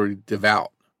particularly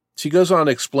devout. She goes on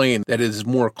to explain that it is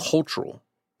more cultural.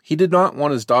 He did not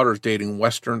want his daughters dating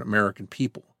Western American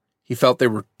people. He felt they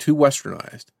were too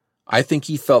westernized. I think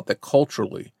he felt that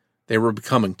culturally they were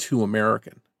becoming too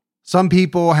American. Some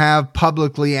people have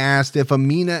publicly asked if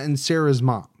Amina and Sarah's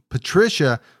mom,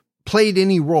 Patricia, played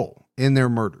any role in their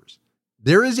murders.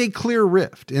 There is a clear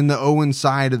rift in the Owen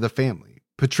side of the family.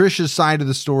 Patricia's side of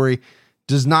the story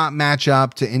does not match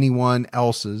up to anyone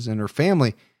else's in her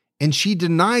family, and she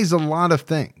denies a lot of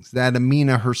things that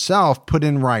Amina herself put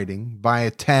in writing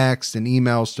via text and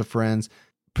emails to friends.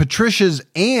 Patricia's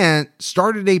aunt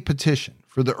started a petition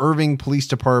for the Irving Police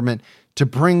Department to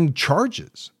bring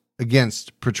charges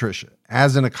against Patricia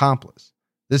as an accomplice.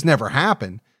 This never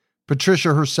happened.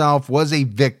 Patricia herself was a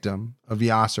victim of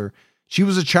Yasser. She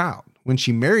was a child. When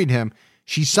she married him,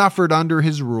 she suffered under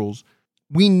his rules.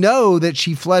 We know that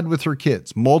she fled with her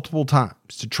kids multiple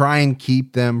times to try and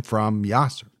keep them from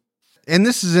Yasser. And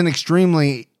this is an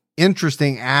extremely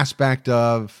interesting aspect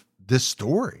of this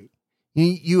story.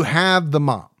 You have the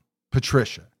mom,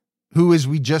 Patricia, who, as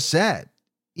we just said,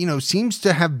 seems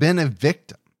to have been a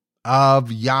victim of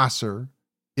Yasser.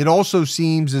 It also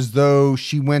seems as though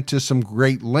she went to some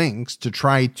great lengths to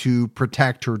try to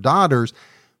protect her daughters.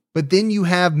 But then you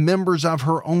have members of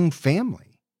her own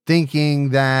family thinking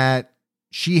that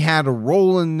she had a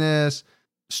role in this,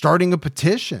 starting a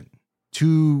petition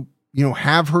to,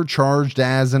 have her charged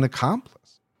as an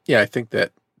accomplice. Yeah, I think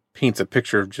that paints a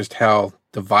picture of just how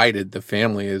divided the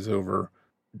family is over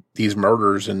these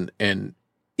murders and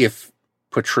if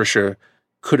Patricia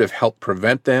could have helped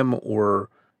prevent them or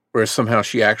somehow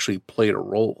she actually played a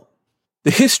role.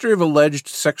 The history of alleged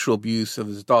sexual abuse of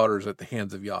his daughters at the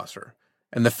hands of Yasser,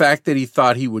 and the fact that he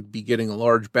thought he would be getting a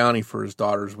large bounty for his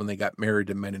daughters when they got married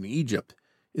to men in Egypt,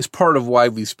 is part of why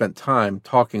we spent time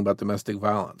talking about domestic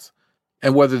violence,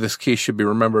 and whether this case should be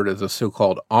remembered as a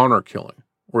so-called honor killing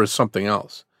or as something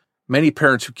else. Many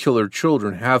parents who kill their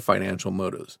children have financial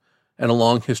motives and a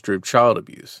long history of child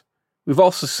abuse. We've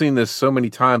also seen this so many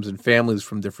times in families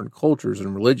from different cultures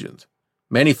and religions.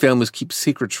 Many families keep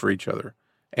secrets for each other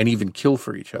and even kill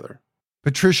for each other.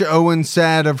 Patricia Owen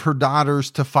said of her daughters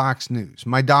to Fox News,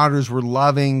 "My daughters were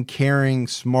loving, caring,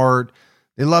 smart.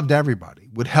 They loved everybody,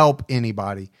 would help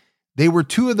anybody. They were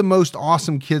two of the most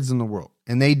awesome kids in the world,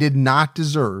 and they did not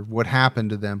deserve what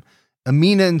happened to them.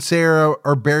 Amina and Sarah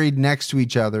are buried next to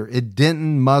each other at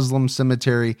Denton Muslim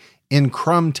Cemetery in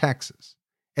Crum, Texas."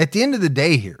 At the end of the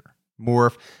day here,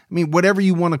 Morph, whatever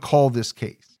you want to call this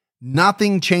case,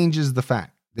 nothing changes the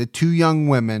fact that two young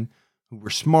women who were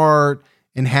smart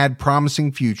and had promising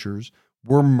futures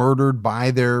were murdered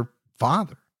by their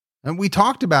father. And we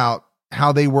talked about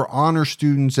how they were honor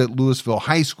students at Louisville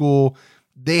High School.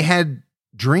 They had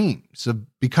dreams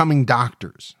of becoming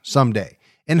doctors someday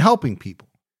and helping people.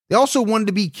 They also wanted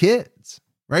to be kids,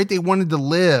 right? They wanted to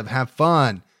live, have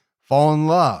fun, fall in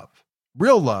love.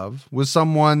 Real love was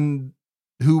someone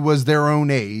who was their own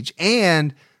age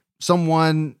and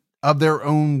someone of their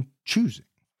own choosing.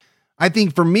 I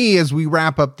think for me, as we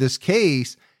wrap up this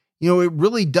case, it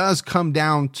really does come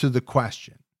down to the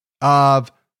question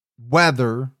of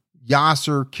whether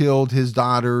Yasser killed his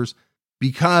daughters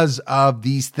because of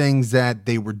these things that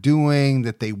they were doing,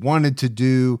 that they wanted to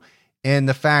do, and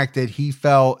the fact that he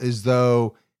felt as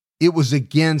though it was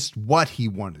against what he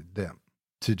wanted them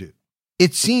to do.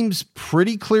 It seems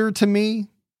pretty clear to me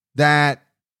that,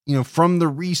 from the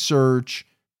research,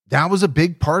 that was a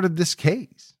big part of this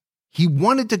case. He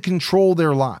wanted to control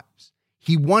their lives.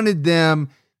 He wanted them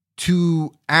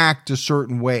to act a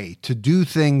certain way, to do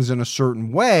things in a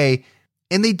certain way,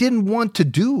 and they didn't want to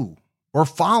do or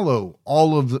follow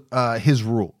all of his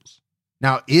rules.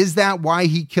 Now, is that why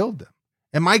he killed them?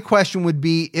 And my question would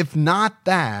be, if not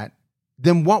that,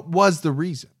 then what was the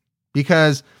reason?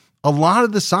 Because a lot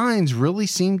of the signs really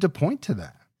seem to point to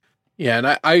that. Yeah,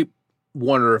 and I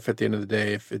wonder if at the end of the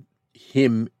day,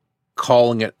 him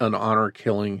calling it an honor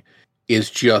killing is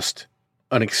just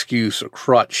an excuse, a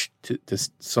crutch to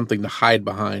something to hide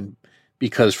behind,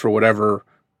 because for whatever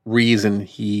reason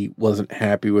he wasn't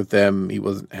happy with them. He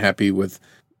wasn't happy with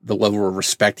the level of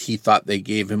respect he thought they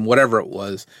gave him, whatever it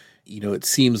was. It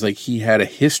seems like he had a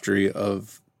history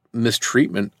of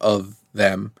mistreatment of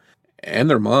them and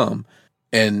their mom.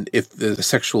 And if the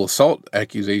sexual assault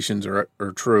accusations are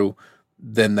true,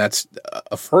 then that's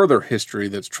a further history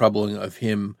that's troubling of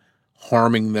him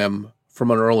harming them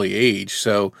from an early age.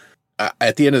 So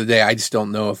at the end of the day, I just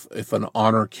don't know if an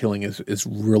honor killing is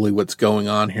really what's going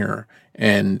on here.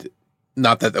 And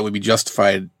not that would be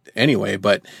justified anyway,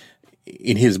 but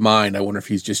in his mind, I wonder if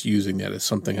he's just using that as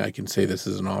something I can say this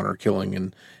is an honor killing,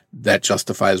 and that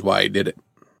justifies why he did it.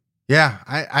 Yeah,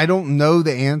 I don't know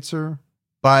the answer,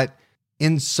 but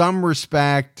in some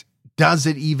respect, does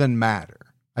it even matter?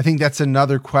 I think that's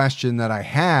another question that I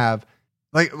have.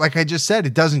 Like I just said,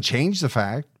 it doesn't change the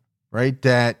fact, right,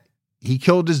 that he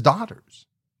killed his daughters.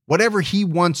 Whatever he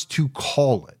wants to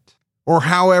call it, or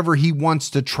however he wants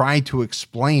to try to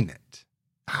explain it,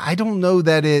 I don't know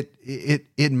that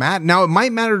it matters. Now, it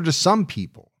might matter to some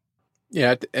people.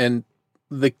 Yeah, and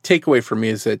the takeaway for me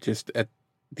is that just at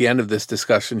the end of this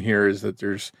discussion here is that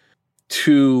there's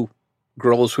two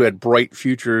girls who had bright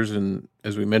futures and,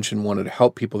 as we mentioned, wanted to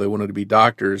help people. They wanted to be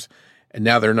doctors, and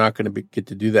now they're not going to get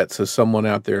to do that. So someone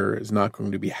out there is not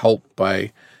going to be helped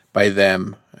by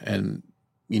them. And,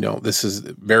 this is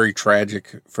very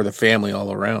tragic for the family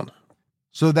all around.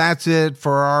 So that's it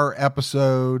for our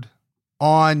episode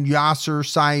on Yasser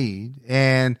Saeed,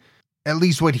 and at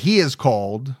least what he has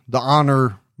called the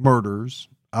honor murders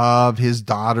of his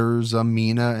daughters,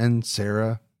 Amina and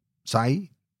Sarah Saeed.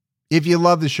 If you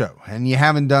love the show and you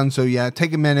haven't done so yet,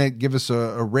 take a minute, give us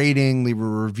a rating, leave a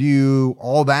review.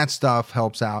 All that stuff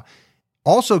helps out.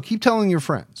 Also, keep telling your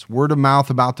friends. Word of mouth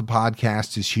about the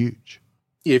podcast is huge.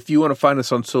 If you want to find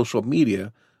us on social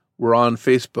media, we're on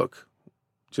Facebook.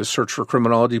 Just search for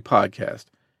Criminology Podcast.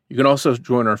 You can also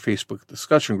join our Facebook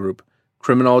discussion group,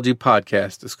 Criminology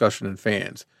Podcast Discussion and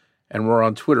Fans. And we're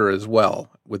on Twitter as well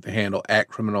with the handle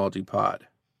 @CriminologyPod.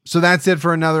 So that's it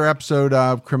for another episode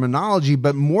of Criminology,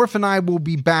 but Morph and I will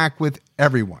be back with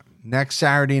everyone next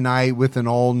Saturday night with an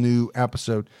all new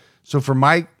episode. So for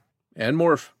Mike and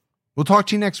Morph, we'll talk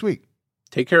to you next week.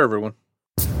 Take care, everyone.